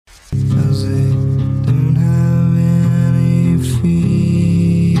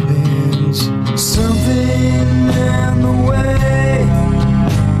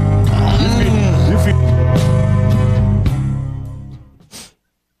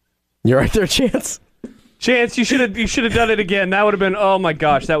You're right there, Chance. Chance, you should have done it again. That would have been, oh my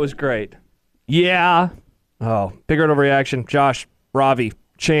gosh, that was great. Yeah. Oh, bigger overreaction. Josh, Ravi,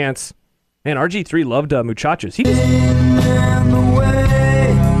 Chance. Man, RG3 loved muchachos. He just...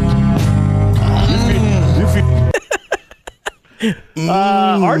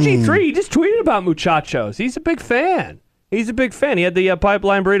 RG3 just tweeted about muchachos. He's a big fan. He had the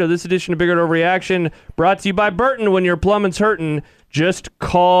pipeline burrito. This edition of Bigger Overreaction brought to you by Burton. When your plumbing's hurting, just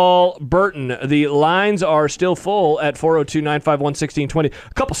call Burton. The lines are still full at 402-951-1620. A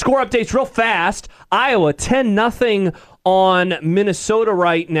couple score updates real fast. Iowa 10-0 on Minnesota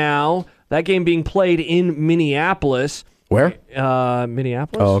right now. That game being played in Minneapolis. Where?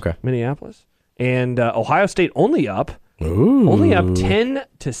 Minneapolis. Oh, okay. Minneapolis. And Ohio State only up. Ooh. Only up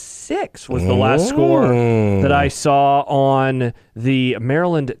 10-6 was the last score that I saw on the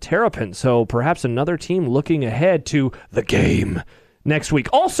Maryland Terrapin. So perhaps another team looking ahead to the game next week.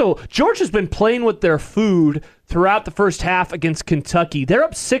 Also, Georgia's been playing with their food throughout the first half against Kentucky. They're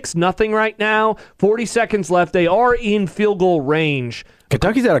up 6-0 right now. 40 seconds left. They are in field goal range.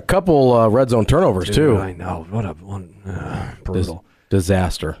 Kentucky's had a couple red zone turnovers, too. I know. What a brutal.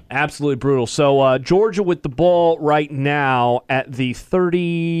 Disaster. Absolutely brutal. So Georgia with the ball right now at the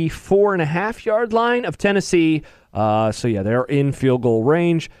 34.5-yard line of Tennessee. They're in field goal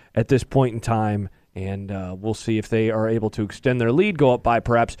range at this point in time, and we'll see if they are able to extend their lead, go up by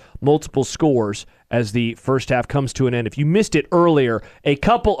perhaps multiple scores as the first half comes to an end. If you missed it earlier, a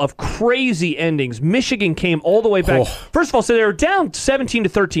couple of crazy endings. Michigan came all the way back. First of all, so they were down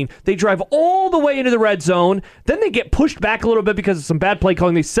 17-13. They drive all the way into the red zone. Then they get pushed back a little bit because of some bad play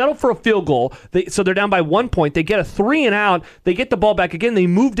calling. They settle for a field goal. So they're down by 1 point. They get a 3-and-out. They get the ball back again. They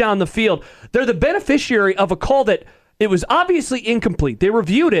move down the field. They're the beneficiary of a call that it was obviously incomplete. They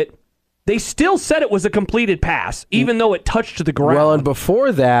reviewed it. They still said it was a completed pass, even though it touched the ground. Well, and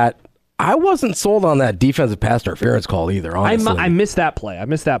before that, I wasn't sold on that defensive pass interference call either, honestly. I missed that play. I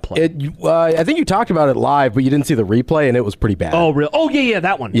think you talked about it live, but you didn't see the replay, and it was pretty bad. Oh, really? Oh, yeah,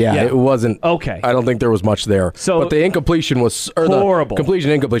 that one. Yeah, it wasn't. Okay. I don't think there was much there. But the incompletion was... horrible. The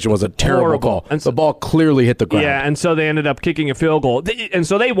completion-incompletion was a terrible call. And the ball clearly hit the ground. Yeah, and so they ended up kicking a field goal. And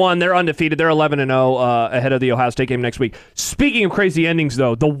so they won. They're undefeated. They're 11-0 ahead of the Ohio State game next week. Speaking of crazy endings,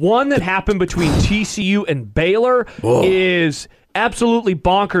 though, the one that happened between TCU and Baylor is... absolutely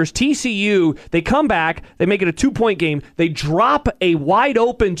bonkers. TCU, they come back, they make it a 2-point game, they drop a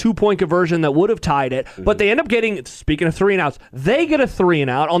wide-open 2-point conversion that would have tied it, but they end up getting, speaking of 3-and-outs, they get a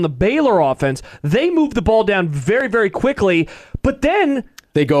 3-and-out on the Baylor offense. They move the ball down very, very quickly, but then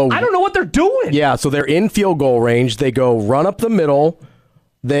they go, I don't know what they're doing. Yeah, so they're in field goal range. They go run up the middle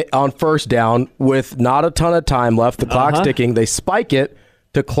on first down with not a ton of time left. The clock's ticking. They spike it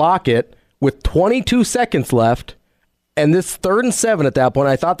to clock it with 22 seconds left. And this 3rd and 7 at that point,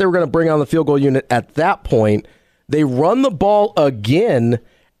 I thought they were going to bring on the field goal unit at that point. They run the ball again,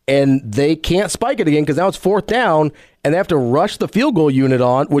 and they can't spike it again because now it's 4th down, and they have to rush the field goal unit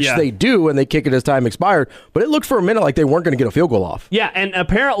on, which they do, and they kick it as time expired. But it looked for a minute like they weren't going to get a field goal off. Yeah, and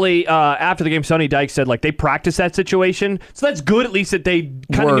apparently after the game, Sonny Dykes said they practiced that situation. So that's good, at least that they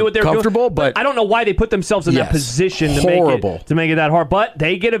kind of knew what they were comfortable, doing. But I don't know why they put themselves in that position to make it that hard. But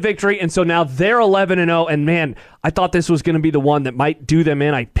they get a victory, and so now they're 11-0. And man, I thought this was going to be the one that might do them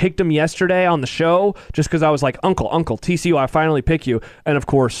in. I picked them yesterday on the show just because I was like, Uncle, TCU, I finally pick you. And of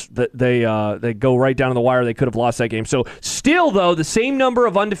course, they go right down to the wire. They could have lost that game. So still, though, the same number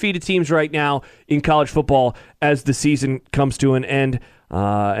of undefeated teams right now in college football as the season comes to an end.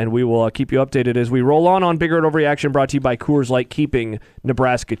 And we will keep you updated as we roll on Bigger Overreaction, brought to you by Coors Light, keeping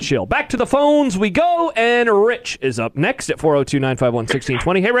Nebraska chill. Back to the phones we go, and Rich is up next at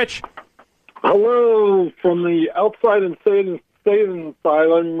 402-951-1620. Hey, Rich. Hello from the outside and staying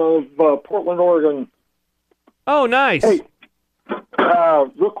asylum of Portland, Oregon. Oh, nice. Hey,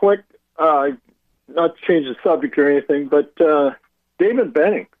 real quick, not to change the subject or anything, but David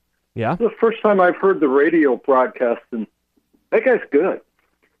Benning. Yeah. This is the first time I've heard the radio broadcast, and that guy's good.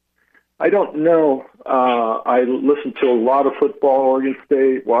 I don't know. I listen to a lot of football, Oregon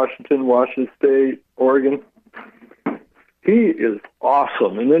State, Washington State, Oregon. He is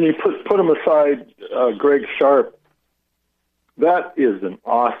awesome. And then you put him aside, Greg Sharp. That is an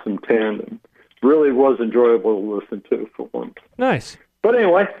awesome tandem. Really was enjoyable to listen to for once. Nice. But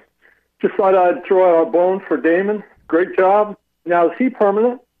anyway, just thought I'd throw out a bone for Damon. Great job. Now, is he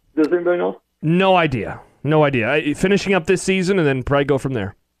permanent? Does anybody know? No idea. Finishing up this season and then probably go from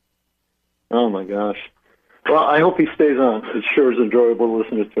there. Oh, my gosh. Well, I hope he stays on. It sure is enjoyable to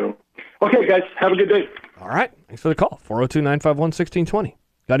listen to him. Okay, guys, have a good day. All right. Thanks for the call. 402-951-1620.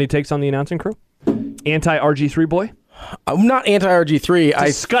 Got any takes on the announcing crew? Anti-RG3 boy? I'm not anti-RG3.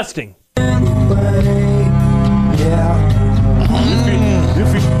 Disgusting.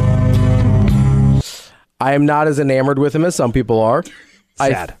 I am not as enamored with him as some people are.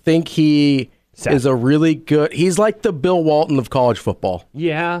 I Sad. think he Sad. is a really good... He's like the Bill Walton of college football.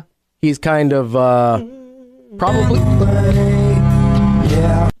 Yeah. He's kind of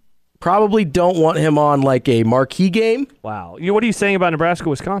probably don't want him on like a marquee game. Wow. What are you saying about Nebraska,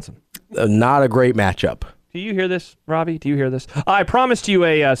 Wisconsin? Not a great matchup. Do you hear this, Robbie? Do you hear this? I promised you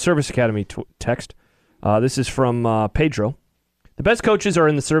a Service Academy text. This is from Pedro. The best coaches are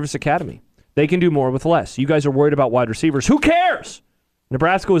in the Service Academy. They can do more with less. You guys are worried about wide receivers. Who cares?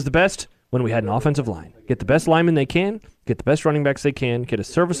 Nebraska was the best when we had an offensive line. Get the best linemen they can, get the best running backs they can, get a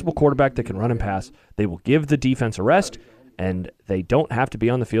serviceable quarterback that can run and pass. They will give the defense a rest, and they don't have to be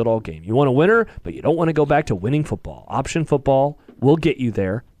on the field all game. You want a winner, but you don't want to go back to winning football. Option football will get you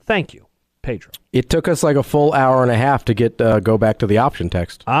there. Thank you, Pedro. It took us like a full hour and a half to get go back to the option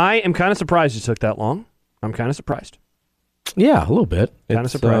text. I am kind of surprised it took that long. I'm kind of surprised. Yeah, a little bit. Kind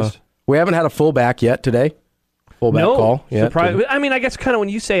of surprised. We haven't had a fullback yet today. Fullback call. Surprise. I mean, I guess kind of when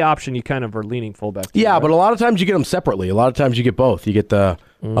you say option, you kind of are leaning fullback. Yeah, but a lot of times you get them separately. A lot of times you get both. You get the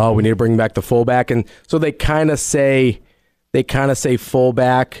we need to bring back the fullback, and so they kind of say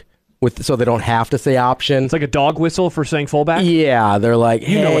fullback so they don't have to say option. It's like a dog whistle for saying fullback. Yeah, they're like,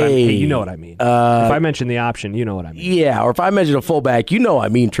 hey, You know what I mean. You know what I mean. If I mention the option, you know what I mean. Yeah, or if I mention a fullback, you know I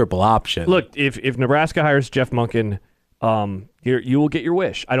mean triple option. Look, if Nebraska hires Jeff Monken, you will get your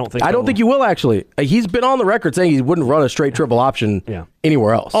wish. I don't think you will actually. He's been on the record saying he wouldn't run a straight triple option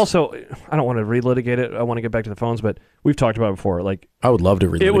anywhere else. Also, I don't want to relitigate it. I want to get back to the phones, but we've talked about it before. Like, I would love to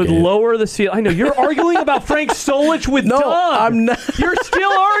relitigate it would lower the ceiling. I know you're arguing about Frank Solich with Doug. I'm not. You're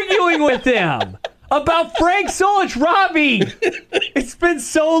still arguing with them about Frank Solich, Robbie. It's been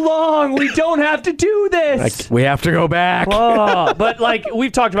so long. We don't have to do this. We have to go back. But like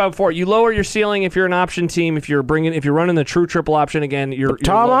we've talked about before, you lower your ceiling if you're an option team. If you're running the true triple option again,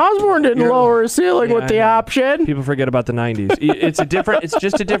 Tom Osborne didn't lower his ceiling with the option. People forget about the 90s. It's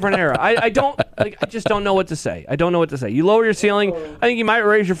just a different era. I just don't know what to say. I don't know what to say. You lower your ceiling. I think you might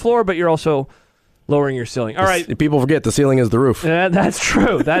raise your floor, but you're also lowering your ceiling. All right. People forget the ceiling is the roof. That's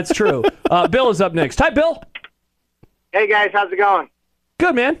true. That's true. Bill is up next. Hi, Bill. Hey, guys. How's it going?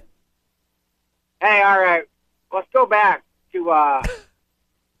 Good, man. Hey, all right. Let's go back to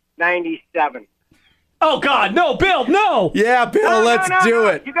 97. Oh, God. No, Bill, no. Yeah, Bill, let's do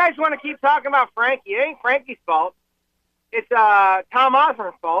it. You guys want to keep talking about Frankie. It ain't Frankie's fault. It's Tom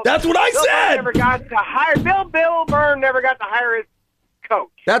Osborne's fault. That's what I said. Never got to hire Bill Byrne never got to hire his coach.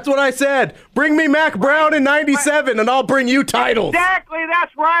 That's what I said. Bring me Mac Brown in 97 and I'll bring you titles. Exactly,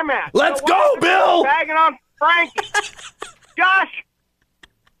 that's where I'm at. Let's go, Bill! Bagging on Frankie. Josh,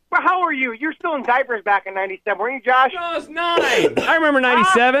 well, how are you? You're still in diapers back in 97, weren't you, Josh? No, it's 9. I remember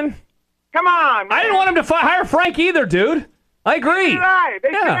 97. Come on, man. I didn't want him to hire Frank either, dude. I agree. They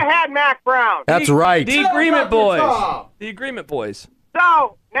should have had Mac Brown. That's right. The Agreement Boys. The Agreement Boys.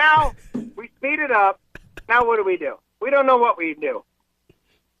 So, now we speed it up. Now what do? We don't know what we do.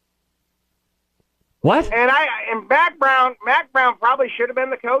 What? And Mac Brown probably should have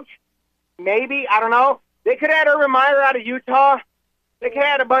been the coach. Maybe, I don't know. They could have had Urban Meyer out of Utah. They could have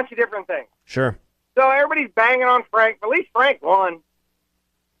had a bunch of different things. Sure. So everybody's banging on Frank. At least Frank won.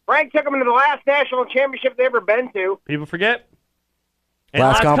 Frank took them to the last national championship they ever been to. People forget. And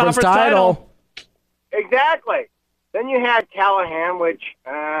last conference title. Exactly. Then you had Callahan, which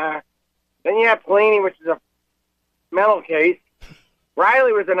then you had Pelini, which is a mental case.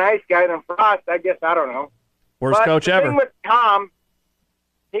 Riley was a nice guy. Then Frost, I guess, I don't know. Worst coach the ever. Thing with Tom,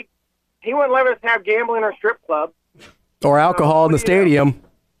 he wouldn't let us have gambling or strip club. Or alcohol in the stadium.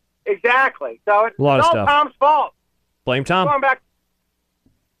 Exactly. So it's a lot of all stuff. Tom's fault. Blame Tom. Going back,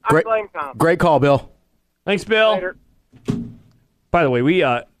 I blame Tom. Great call, Bill. Thanks, Bill. Later. By the way, we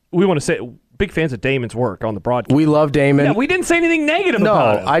want to say big fans of Damon's work on the broadcast. We love Damon. Yeah, we didn't say anything negative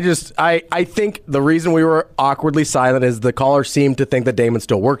about him. I think the reason we were awkwardly silent is the caller seemed to think that Damon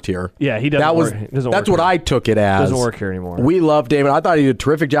still worked here. Yeah, he doesn't. That's what I took it as. Doesn't work here anymore. We love Damon. I thought he did a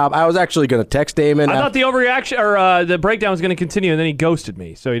terrific job. I was actually going to text Damon. I thought the overreaction or the breakdown was going to continue, and then he ghosted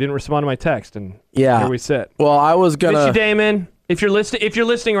me, so he didn't respond to my text. And here we sit. Well, I was gonna miss you, Damon. If you're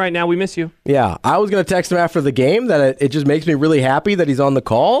listening right now, we miss you. Yeah, I was going to text him after the game that it just makes me really happy that he's on the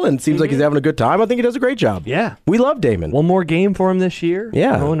call and seems like he's having a good time. I think he does a great job. Yeah. We love Damon. One more game for him this year.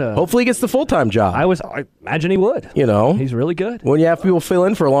 Yeah. Hopefully he gets the full-time job. I imagine he would. You know. He's really good. When you have people fill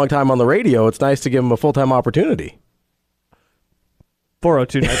in for a long time on the radio, it's nice to give them a full-time opportunity.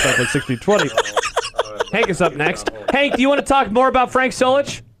 402-955-6020. Hank is up next. Hank, do you want to talk more about Frank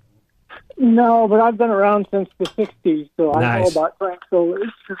Solich? No, but I've been around since the 60s, so I know Nice. about Frank Solich.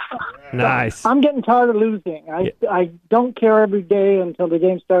 Nice. I'm getting tired of losing. I don't care every day until the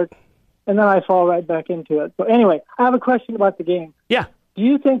game starts, and then I fall right back into it. So anyway, I have a question about the game. Yeah. Do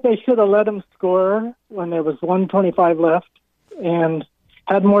you think they should have let them score when there was 1:25 left and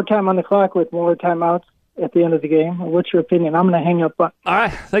had more time on the clock with more timeouts at the end of the game? What's your opinion? I'm going to hang up on. All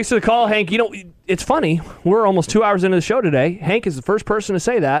right. Thanks for the call, Hank. You know, it's funny. We're almost 2 hours into the show today. Hank is the first person to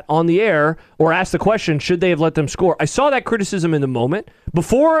say that on the air or ask the question, should they have let them score? I saw that criticism in the moment.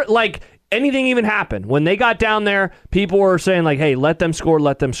 Before, anything even happened. When they got down there, people were saying, hey, let them score,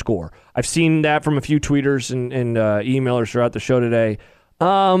 let them score. I've seen that from a few tweeters and emailers throughout the show today.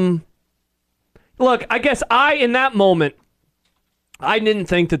 Look, I guess in that moment, I didn't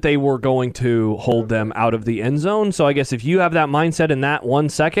think that they were going to hold them out of the end zone. So I guess if you have that mindset in that 1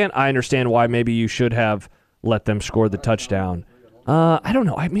 second, I understand why maybe you should have let them score the touchdown. I don't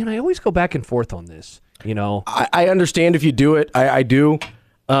know. I mean, I always go back and forth on this, you know. I understand if you do it. I do.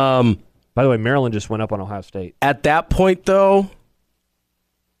 By the way, Maryland just went up on Ohio State. At that point, though,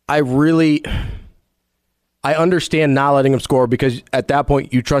 I understand not letting them score because at that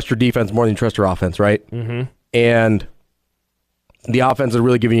point you trust your defense more than you trust your offense, right? Mm-hmm. And the offense is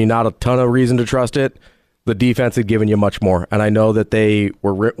really giving you not a ton of reason to trust it. The defense had given you much more, and I know that they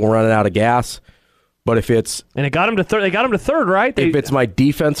were running out of gas. But if it's it got them to third, they got them to third, right? If it's my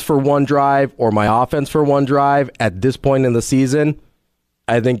defense for one drive or my offense for one drive at this point in the season,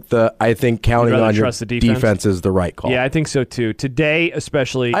 I think counting on your defense is the right call. Yeah, I think so too. Today,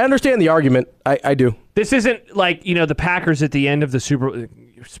 especially, I understand the argument. I do. This isn't the Packers at the end of the Super.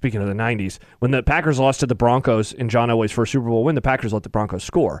 Speaking of the 90s, when the Packers lost to the Broncos in John Elway's first Super Bowl win, the Packers let the Broncos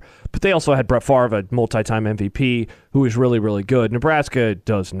score. But they also had Brett Favre, a multi-time MVP, who is really, really good. Nebraska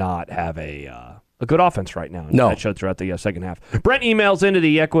does not have a good offense right now. No. That showed throughout the second half. Brent emails into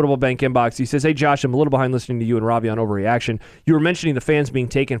the Equitable Bank inbox. He says, hey, Josh, I'm a little behind listening to you and Robbie on Overreaction. You were mentioning the fans being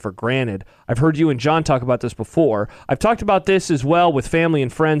taken for granted. I've heard you and John talk about this before. I've talked about this as well with family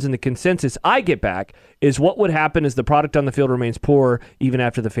and friends, and the consensus I get back is what would happen is the product on the field remains poor even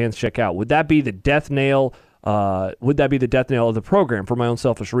after the fans check out. Would that be the death nail? Would that be the death nail of the program? For my own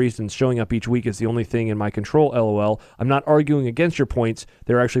selfish reasons, showing up each week is the only thing in my control, LOL. I'm not arguing against your points.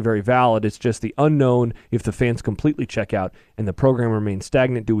 They're actually very valid. It's just the unknown if the fans completely check out and the program remains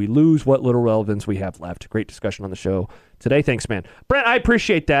stagnant. Do we lose what little relevance we have left? Great discussion on the show today. Thanks, man. Brent, I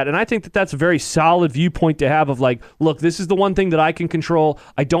appreciate that, and I think that that's a very solid viewpoint to have of look, this is the one thing that I can control.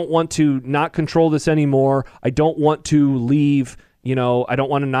 I don't want to not control this anymore. I don't want to leave. I don't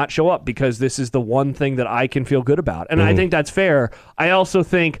want to not show up because this is the one thing that I can feel good about. And I think that's fair. I also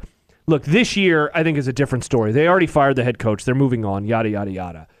think, look, this year I think is a different story. They already fired the head coach. They're moving on, yada, yada,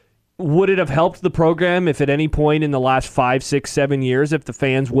 yada. Would it have helped the program if at any point in the last 5, 6, 7 years, if the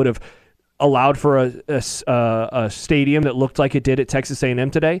fans would have allowed for a stadium that looked like it did at Texas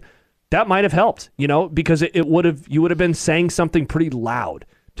A&M today? That might have helped, because you would have been saying something pretty loud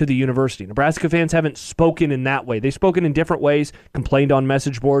to the university. Nebraska fans haven't spoken in that way. They've spoken in different ways, complained on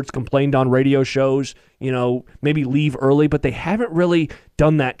message boards, complained on radio shows, maybe leave early, but they haven't really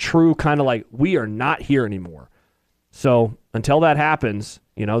done that true kind of we are not here anymore. So until that happens,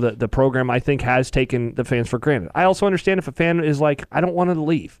 the program I think has taken the fans for granted. I also understand if a fan is I don't want to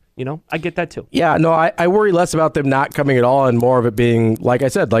leave. I get that too. Yeah, no, I worry less about them not coming at all and more of it being, like I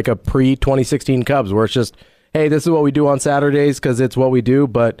said, like a pre-2016 Cubs where it's just, hey, this is what we do on Saturdays because it's what we do,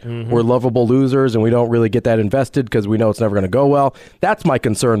 but we're lovable losers and we don't really get that invested because we know it's never going to go well. That's my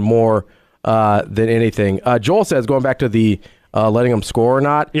concern more than anything. Joel says, going back to the letting them score or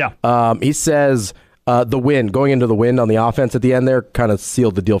not, he says the win, going into the win on the offense at the end there kind of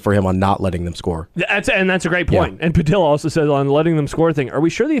sealed the deal for him on not letting them score. That's a great point. Yeah. And Padilla also says on letting them score thing, are we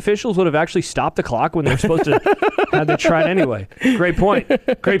sure the officials would have actually stopped the clock when they were supposed to have they tried anyway? Great point.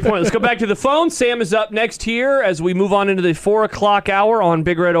 Great point. Let's go back to the phone. Sam is up next here as we move on into the 4 o'clock hour on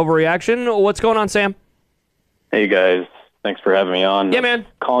Big Red Overreaction. What's going on, Sam? Hey, guys. Thanks for having me on. Yeah, man.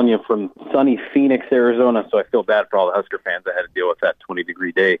 Calling you from sunny Phoenix, Arizona, so I feel bad for all the Husker fans that had to deal with that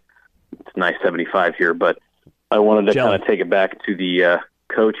 20-degree day. It's nice 75 here, but I wanted to kind of take it back to the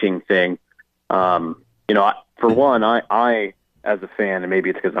coaching thing. For one, I, as a fan, and maybe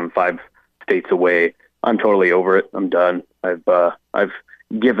it's because I'm 5 states away, I'm totally over it. I'm done. I've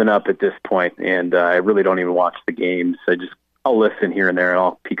given up at this point, and I really don't even watch the games. I'll listen here and there, and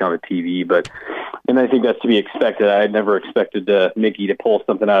I'll peek on the TV. And I think that's to be expected. I had never expected Mickey to pull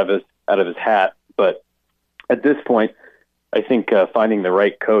something out of his hat, but at this point, I think finding the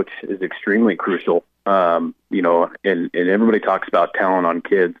right coach is extremely crucial. And everybody talks about talent on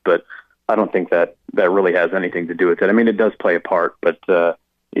kids, but I don't think that really has anything to do with it. I mean, it does play a part, but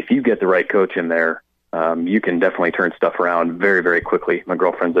if you get the right coach in there, you can definitely turn stuff around very, very quickly. My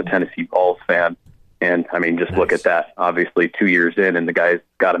girlfriend's a Tennessee Vols fan, and I mean, just look at that. Obviously, 2 years in, and the guy's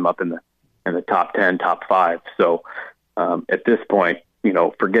got him up in the top 10, top 5. So at this point,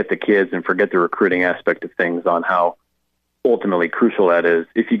 forget the kids and forget the recruiting aspect of things on how ultimately crucial that is.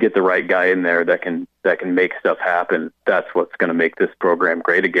 If you get the right guy in there that can make stuff happen, that's what's going to make this program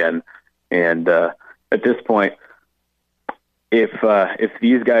great again. And at this point, if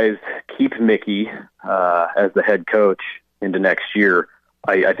these guys keep Mickey as the head coach into next year,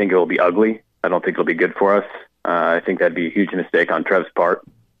 I think it will be ugly. I don't think it'll be good for us. I think that'd be a huge mistake on Trev's part.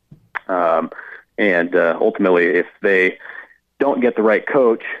 And ultimately, if they don't get the right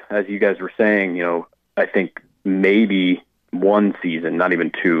coach, as you guys were saying, I think maybe one season, not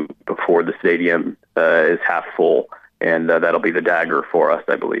even 2, before the stadium is half full, and that'll be the dagger for us,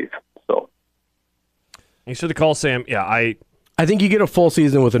 I believe. So, thanks for the call, Sam. Yeah, I think you get a full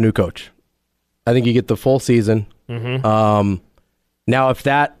season with a new coach. I think you get the full season. Mm-hmm. Now, if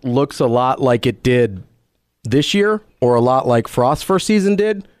that looks a lot like it did this year, or a lot like Frost's first season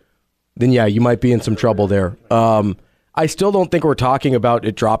did, then yeah, you might be in some trouble there. I still don't think we're talking about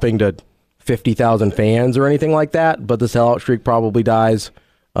it dropping to 50,000 fans or anything like that, but the sellout streak probably dies.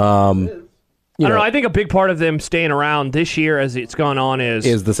 I don't know. I think a big part of them staying around this year as it's gone on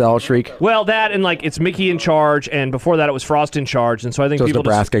is the sellout streak. Well, that and it's Mickey in charge, and before that it was Frost in charge, and so I think people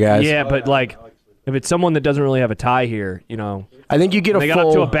Nebraska guys. Yeah, but if it's someone that doesn't really have a tie here, I think you get they got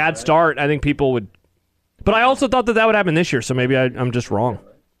up to a bad start. I think people would, but I also thought that would happen this year. So maybe I'm just wrong.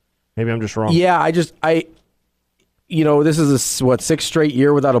 Yeah, this is a 6th straight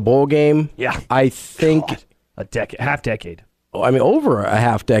year without a bowl game. Yeah, I think half decade. I mean, over a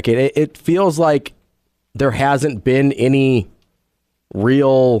half decade. It feels like there hasn't been any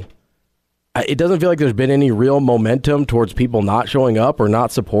real. It doesn't feel like there's been any real momentum towards people not showing up or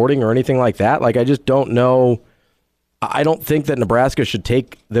not supporting or anything like that. I just don't know. I don't think that Nebraska should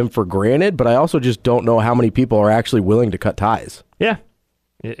take them for granted, but I also just don't know how many people are actually willing to cut ties. Yeah,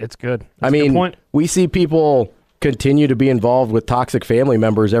 it's good. That's a good point. We see people continue to be involved with toxic family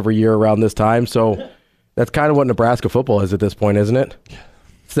members every year around this time, so that's kind of what Nebraska football is at this point, isn't it?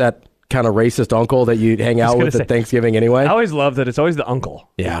 It's that kind of racist uncle that you hang out with at Thanksgiving anyway. I always love that it's always the uncle.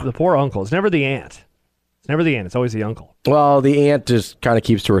 Yeah. The poor uncle. It's never the aunt. It's always the uncle. Well, the aunt just kind of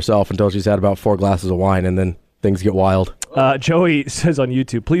keeps to herself until she's had about 4 glasses of wine, and then things get wild. Joey says on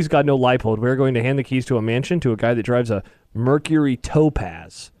YouTube, please God, no Leipold. We're going to hand the keys to a mansion to a guy that drives a Mercury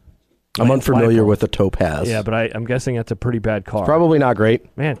Topaz. I'm unfamiliar with the Topaz. Yeah, but I'm guessing that's a pretty bad car. It's probably not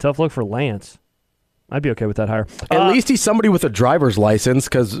great. Man, tough look for Lance. I'd be okay with that hire. At least he's somebody with a driver's license,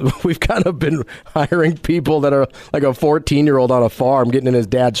 because we've kind of been hiring people that are like a 14-year-old on a farm getting in his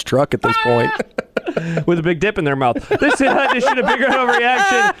dad's truck at this point. With a big dip in their mouth. This edition of Big Red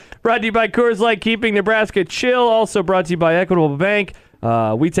Overreaction brought to you by Coors Light, keeping Nebraska chill. Also brought to you by Equitable Bank.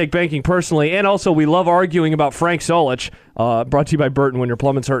 We take banking personally, and also we love arguing about Frank Solich. Brought to you by Burton. When your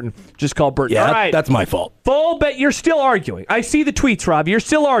plumbing's hurting, just call Burton. Yeah, all right. That's my fault. Full bet you're still arguing. I see the tweets, Ravi. You're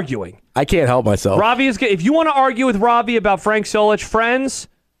still arguing. I can't help myself. Ravi is good. If you want to argue with Ravi about Frank Solich, friends,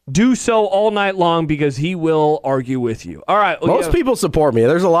 do so all night long, because he will argue with you. All right. Most people support me.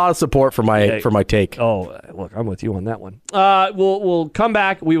 There's a lot of support for my take. Oh, look, I'm with you on that one. We'll come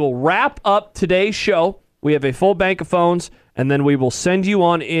back. We will wrap up today's show. We have a full bank of phones, and then we will send you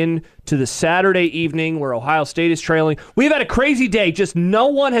on in to the Saturday evening where Ohio State is trailing. We've had a crazy day. Just no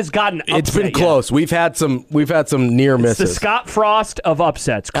one has gotten upset. It's been close. Yet. We've had some near misses. It's the Scott Frost of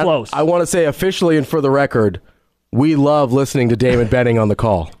upsets. Close. I want to say officially and for the record, we love listening to Damon Benning on the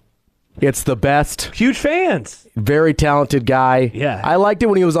call. It's the best. Huge fans. Very talented guy. Yeah. I liked it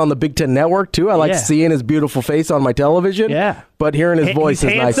when he was on the Big Ten Network, too. I liked seeing his beautiful face on my television. Yeah. But hearing his voice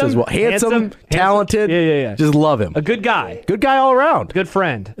is nice as well. Handsome, talented. Yeah. Just love him. A good guy. Good guy all around. Good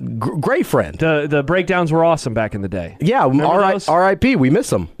friend. Great friend. The breakdowns were awesome back in the day. Yeah. R.I.P. We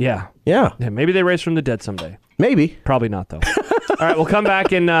miss him. Yeah. Maybe they raise from the dead someday. Maybe. Probably not, though. All right. We'll come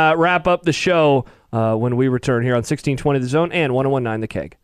back and wrap up the show when we return here on 1620 The Zone and 101.9 The Keg.